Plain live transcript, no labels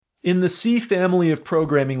In the C family of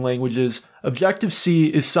programming languages,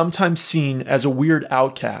 Objective-C is sometimes seen as a weird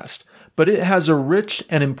outcast, but it has a rich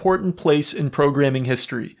and important place in programming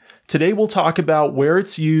history. Today we'll talk about where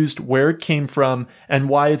it's used, where it came from, and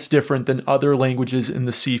why it's different than other languages in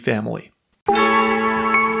the C family.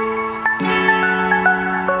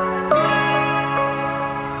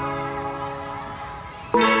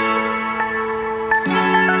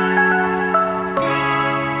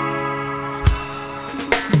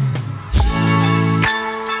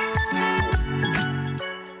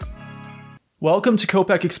 Welcome to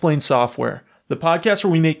Kopec Explains Software, the podcast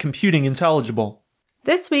where we make computing intelligible.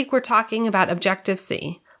 This week we're talking about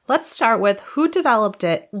Objective-C. Let's start with who developed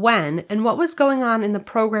it, when, and what was going on in the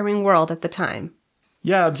programming world at the time.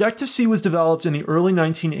 Yeah, Objective-C was developed in the early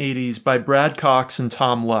 1980s by Brad Cox and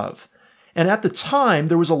Tom Love. And at the time,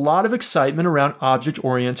 there was a lot of excitement around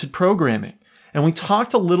object-oriented programming. And we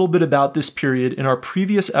talked a little bit about this period in our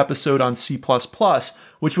previous episode on C++,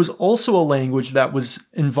 which was also a language that was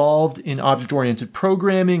involved in object-oriented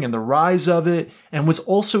programming and the rise of it, and was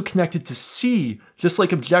also connected to C, just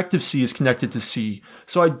like Objective-C is connected to C.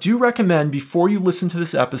 So I do recommend, before you listen to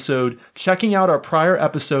this episode, checking out our prior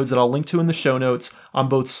episodes that I'll link to in the show notes on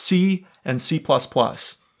both C and C++.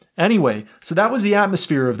 Anyway, so that was the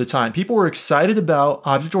atmosphere of the time. People were excited about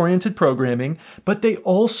object-oriented programming, but they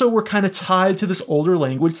also were kind of tied to this older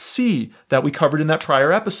language C that we covered in that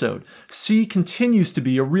prior episode. C continues to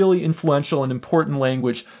be a really influential and important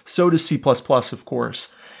language, so does C++, of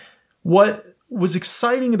course. What was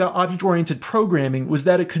exciting about object-oriented programming was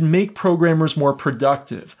that it could make programmers more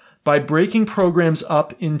productive by breaking programs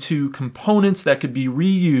up into components that could be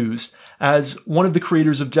reused, as one of the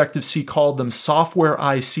creators of Objective-C called them software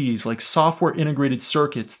ICs, like software integrated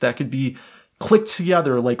circuits that could be clicked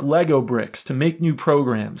together like Lego bricks to make new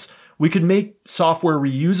programs. We could make software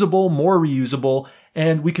reusable, more reusable,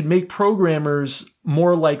 and we could make programmers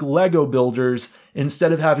more like Lego builders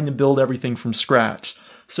instead of having to build everything from scratch.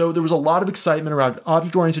 So there was a lot of excitement around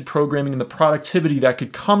object-oriented programming and the productivity that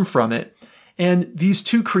could come from it. And these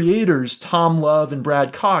two creators, Tom Love and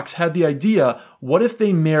Brad Cox, had the idea, what if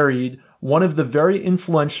they married one of the very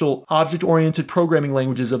influential object-oriented programming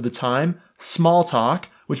languages of the time, Smalltalk,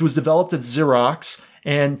 which was developed at Xerox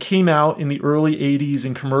and came out in the early 80s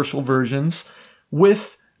in commercial versions,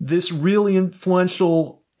 with this really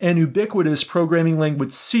influential and ubiquitous programming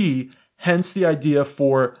language C, hence the idea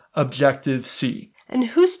for Objective-C. And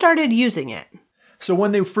who started using it? So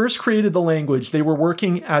when they first created the language, they were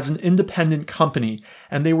working as an independent company,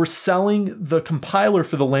 and they were selling the compiler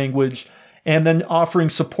for the language and then offering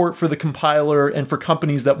support for the compiler and for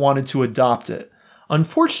companies that wanted to adopt it.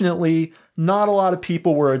 Unfortunately, not a lot of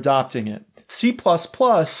people were adopting it. C++,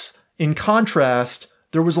 in contrast,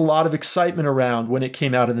 there was a lot of excitement around when it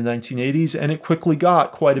came out in the 1980s, and it quickly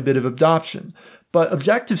got quite a bit of adoption. But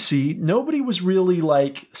Objective-C, nobody was really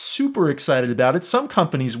super excited about it. Some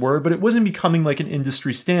companies were, but it wasn't becoming like an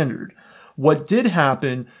industry standard. What did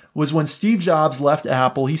happen was when Steve Jobs left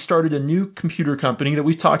Apple, he started a new computer company that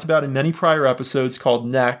we've talked about in many prior episodes called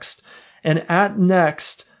Next. And at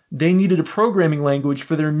Next, they needed a programming language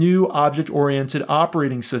for their new object-oriented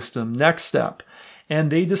operating system, NextStep.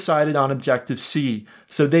 And they decided on Objective-C.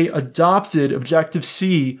 So they adopted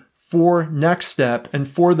Objective-C for NextStep and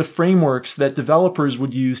for the frameworks that developers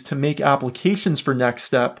would use to make applications for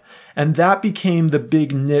NextStep, and that became the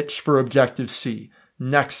big niche for Objective-C,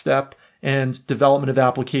 NextStep and development of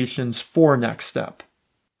applications for NextStep.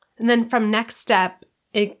 And then from NextStep,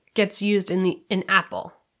 it gets used in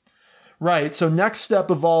Apple. Right, so NextStep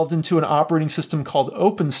evolved into an operating system called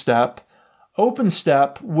OpenStep.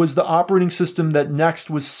 OpenStep was the operating system that Next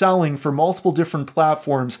was selling for multiple different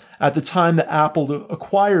platforms at the time that Apple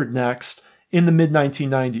acquired Next in the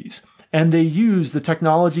mid-1990s. And they used the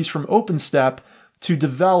technologies from OpenStep to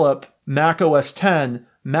develop Mac OS X.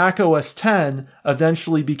 Mac OS X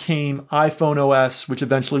eventually became iPhone OS, which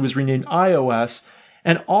eventually was renamed iOS.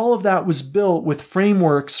 And all of that was built with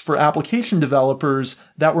frameworks for application developers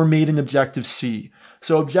that were made in Objective-C.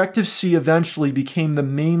 So Objective-C eventually became the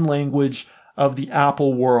main language of the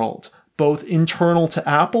Apple world, both internal to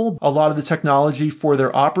Apple, a lot of the technology for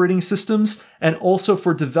their operating systems, and also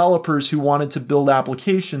for developers who wanted to build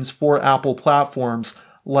applications for Apple platforms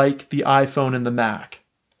like the iPhone and the Mac.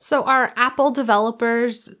 So are Apple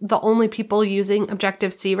developers the only people using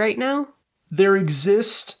Objective-C right now? There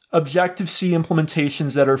exist Objective-C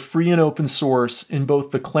implementations that are free and open source in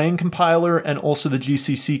both the Clang compiler and also the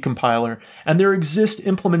GCC compiler. And there exist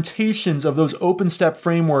implementations of those OpenStep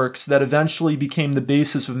frameworks that eventually became the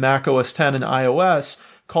basis of Mac OS X and iOS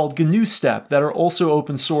called GNU Step that are also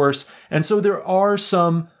open source. And so there are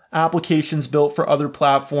some applications built for other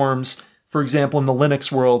platforms, for example, in the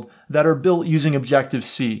Linux world, that are built using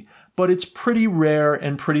Objective-C. But it's pretty rare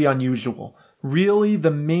and pretty unusual. Really,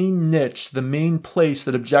 the main niche, the main place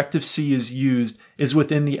that Objective-C is used is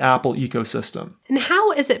within the Apple ecosystem. And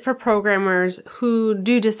how is it for programmers who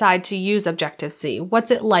do decide to use Objective-C?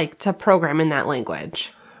 What's it like to program in that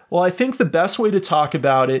language? Well, I think the best way to talk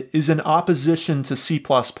about it is in opposition to C++.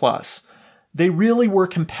 They really were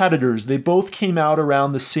competitors. They both came out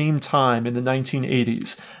around the same time in the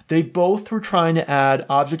 1980s. They both were trying to add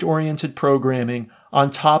object-oriented programming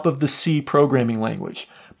on top of the C programming language,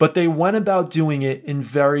 but they went about doing it in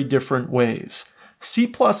very different ways.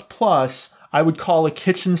 C++, I would call a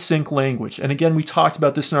kitchen sink language. And again, we talked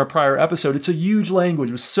about this in our prior episode. It's a huge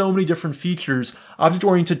language with so many different features.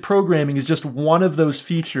 Object-oriented programming is just one of those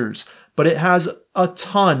features, but it has a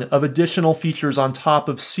ton of additional features on top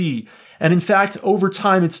of C. And in fact, over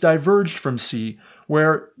time, it's diverged from C,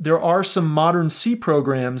 where there are some modern C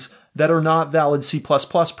programs that are not valid C++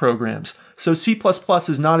 programs. So C++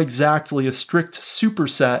 is not exactly a strict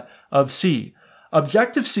superset of C.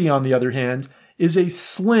 Objective-C, on the other hand, is a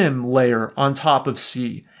slim layer on top of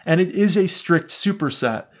C, and it is a strict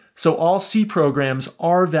superset. So all C programs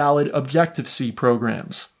are valid Objective-C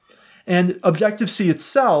programs. And Objective-C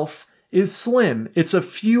itself is slim. It's a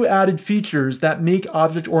few added features that make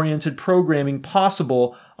object-oriented programming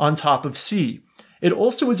possible on top of C. It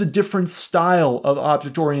also is a different style of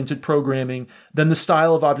object-oriented programming than the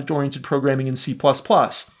style of object-oriented programming in C++.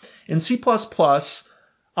 In C++,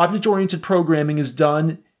 object-oriented programming is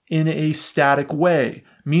done in a static way,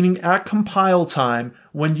 meaning at compile time,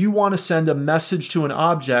 when you want to send a message to an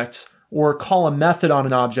object or call a method on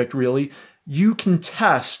an object, really, you can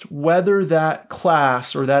test whether that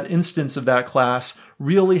class or that instance of that class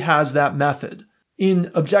really has that method.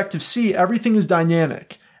 In Objective-C, everything is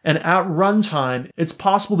dynamic. And at runtime, it's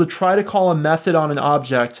possible to try to call a method on an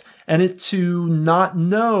object and it to not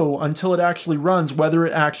know until it actually runs whether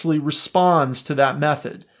it actually responds to that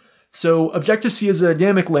method. So Objective-C is a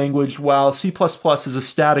dynamic language while C++ is a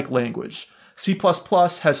static language. C++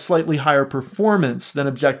 has slightly higher performance than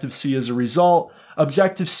Objective-C as a result.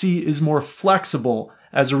 Objective-C is more flexible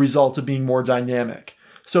as a result of being more dynamic.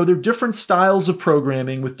 So they're different styles of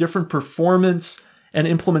programming with different performance and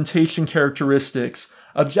implementation characteristics.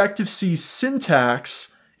 Objective-C's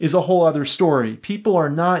syntax is a whole other story. People are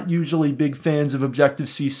not usually big fans of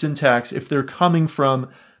Objective-C syntax if they're coming from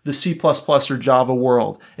the C++ or Java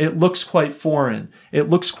world. It looks quite foreign. It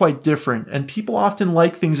looks quite different. And people often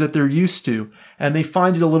like things that they're used to, and they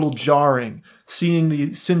find it a little jarring seeing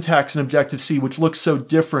the syntax in Objective-C, which looks so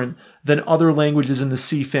different than other languages in the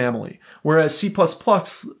C family. Whereas C++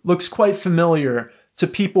 looks quite familiar to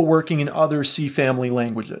people working in other C family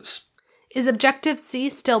languages. Is Objective-C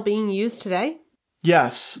still being used today?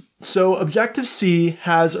 Yes. So Objective-C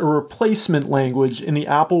has a replacement language in the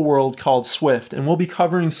Apple world called Swift, and we'll be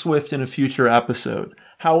covering Swift in a future episode.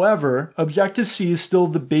 However, Objective-C is still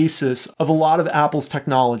the basis of a lot of Apple's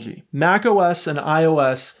technology. macOS and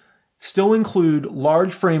iOS still include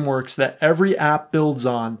large frameworks that every app builds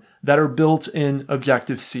on that are built in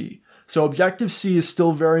Objective-C. So Objective-C is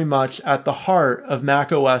still very much at the heart of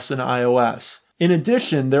macOS and iOS. In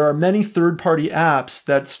addition, there are many third-party apps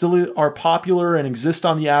that still are popular and exist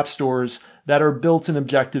on the app stores that are built in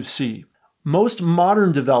Objective-C. Most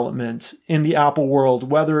modern development in the Apple world,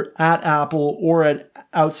 whether at Apple or at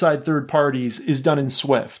outside third parties, is done in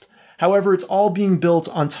Swift. However, it's all being built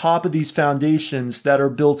on top of these foundations that are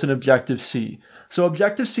built in Objective-C. So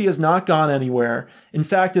Objective-C has not gone anywhere. In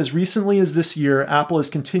fact, as recently as this year, Apple has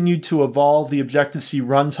continued to evolve the Objective-C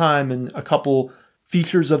runtime and a couple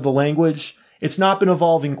features of the language. It's not been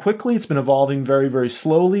evolving quickly. It's been evolving very, very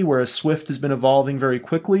slowly, whereas Swift has been evolving very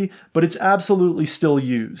quickly, but it's absolutely still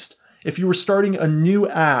used. If you were starting a new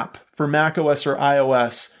app for macOS or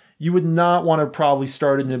iOS, you would not want to probably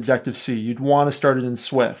start it in Objective-C. You'd want to start it in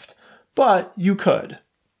Swift, but you could.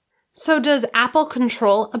 So does Apple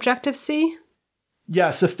control Objective-C?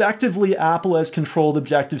 Yes, effectively, Apple has controlled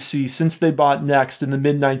Objective-C since they bought Next in the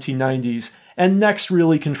mid-1990s, and Next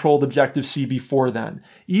really controlled Objective-C before then.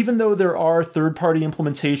 Even though there are third-party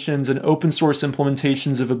implementations and open-source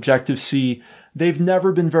implementations of Objective-C, they've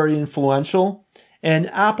never been very influential, and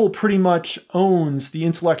Apple pretty much owns the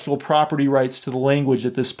intellectual property rights to the language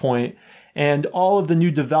at this point, and all of the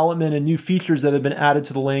new development and new features that have been added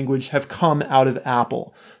to the language have come out of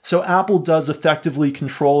Apple. So Apple does effectively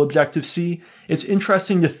control Objective-C. It's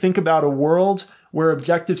interesting to think about a world where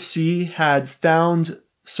Objective-C had found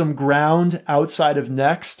some ground outside of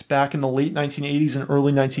Next back in the late 1980s and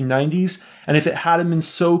early 1990s. And if it hadn't been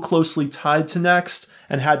so closely tied to Next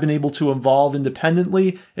and had been able to evolve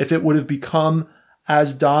independently, if it would have become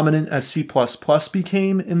as dominant as C++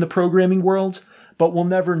 became in the programming world. But we'll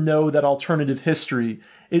never know that alternative history.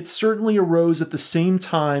 It certainly arose at the same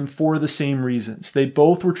time for the same reasons. They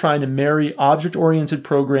both were trying to marry object-oriented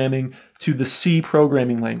programming to the C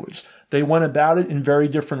programming language. They went about it in very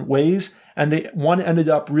different ways, and one ended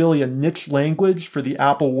up really a niche language for the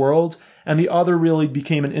Apple world, and the other really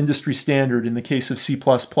became an industry standard in the case of C++,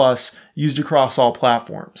 used across all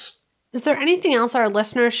platforms. Is there anything else our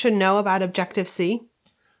listeners should know about Objective-C?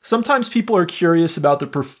 Sometimes people are curious about the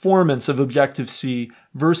performance of Objective-C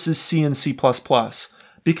versus C and C++.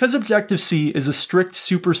 Because Objective-C is a strict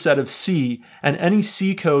superset of C, and any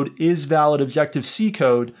C code is valid Objective-C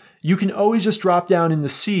code, you can always just drop down into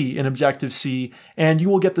C in Objective-C, and you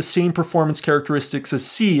will get the same performance characteristics as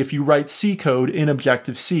C if you write C code in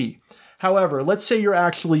Objective-C. However, let's say you're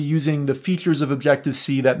actually using the features of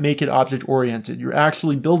Objective-C that make it object-oriented. You're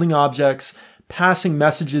actually building objects, passing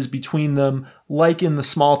messages between them, like in the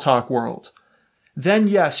Smalltalk world. Then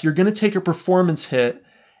yes, you're going to take a performance hit,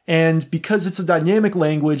 and because it's a dynamic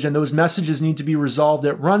language and those messages need to be resolved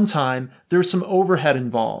at runtime, there's some overhead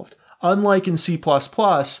involved. Unlike in C++,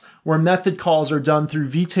 where method calls are done through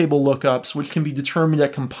vtable lookups, which can be determined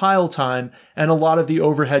at compile time, and a lot of the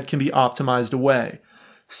overhead can be optimized away.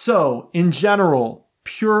 So, in general,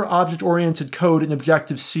 pure object-oriented code in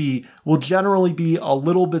Objective-C will generally be a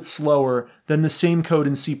little bit slower than the same code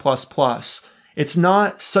in C++. It's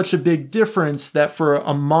not such a big difference that for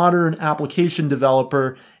a modern application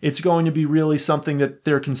developer, it's going to be really something that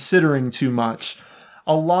they're considering too much.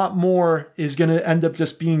 A lot more is going to end up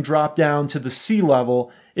just being dropped down to the C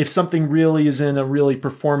level if something really is in a really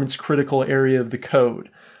performance critical area of the code.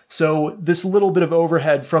 So this little bit of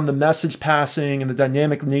overhead from the message passing and the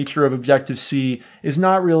dynamic nature of Objective-C is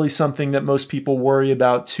not really something that most people worry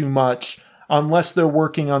about too much unless they're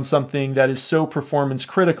working on something that is so performance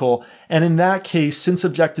critical. And in that case, since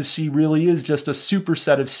Objective-C really is just a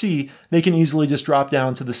superset of C, they can easily just drop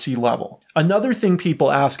down to the C level. Another thing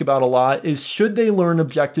people ask about a lot is, should they learn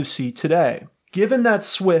Objective-C today? Given that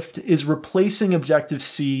Swift is replacing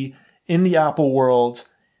Objective-C in the Apple world,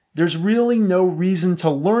 there's really no reason to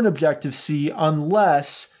learn Objective-C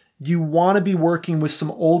unless you want to be working with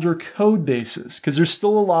some older code bases, because there's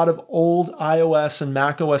still a lot of old iOS and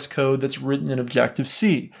macOS code that's written in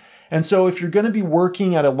Objective-C. And so if you're going to be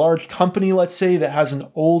working at a large company, let's say, that has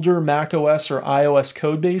an older macOS or iOS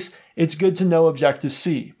code base, it's good to know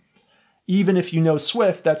Objective-C. Even if you know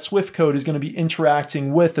Swift, that Swift code is going to be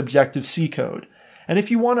interacting with Objective-C code. And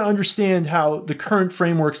if you want to understand how the current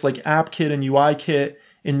frameworks like AppKit and UIKit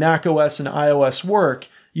in macOS and iOS work,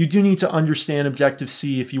 you do need to understand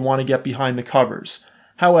Objective-C if you want to get behind the covers.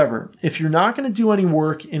 However, if you're not going to do any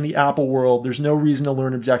work in the Apple world, there's no reason to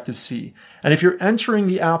learn Objective-C. And if you're entering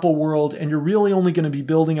the Apple world and you're really only going to be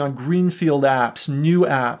building on greenfield apps, new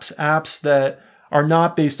apps, apps that are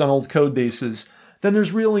not based on old code bases, then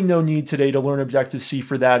there's really no need today to learn Objective-C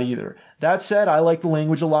for that either. That said, I like the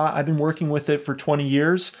language a lot. I've been working with it for 20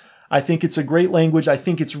 years. I think it's a great language. I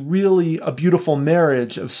think it's really a beautiful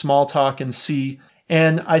marriage of Smalltalk and C.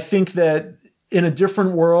 And I think that in a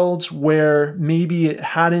different world where maybe it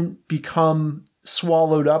hadn't become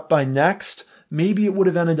swallowed up by Next, maybe it would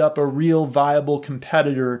have ended up a real viable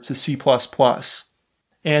competitor to C++.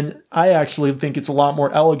 And I actually think it's a lot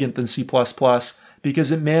more elegant than C++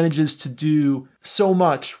 because it manages to do so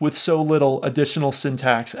much with so little additional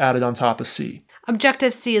syntax added on top of C.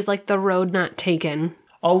 Objective-C is like the road not taken.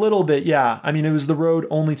 A little bit, yeah. I mean, it was the road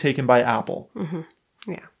only taken by Apple. Mm-hmm.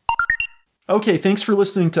 Yeah. Okay, thanks for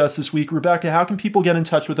listening to us this week. Rebecca, how can people get in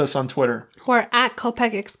touch with us on Twitter? We're at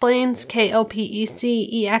Kopec Explains,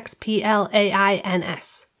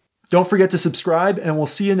 KOPECEXPLAINS. Don't forget to subscribe, and we'll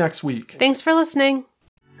see you next week. Thanks for listening.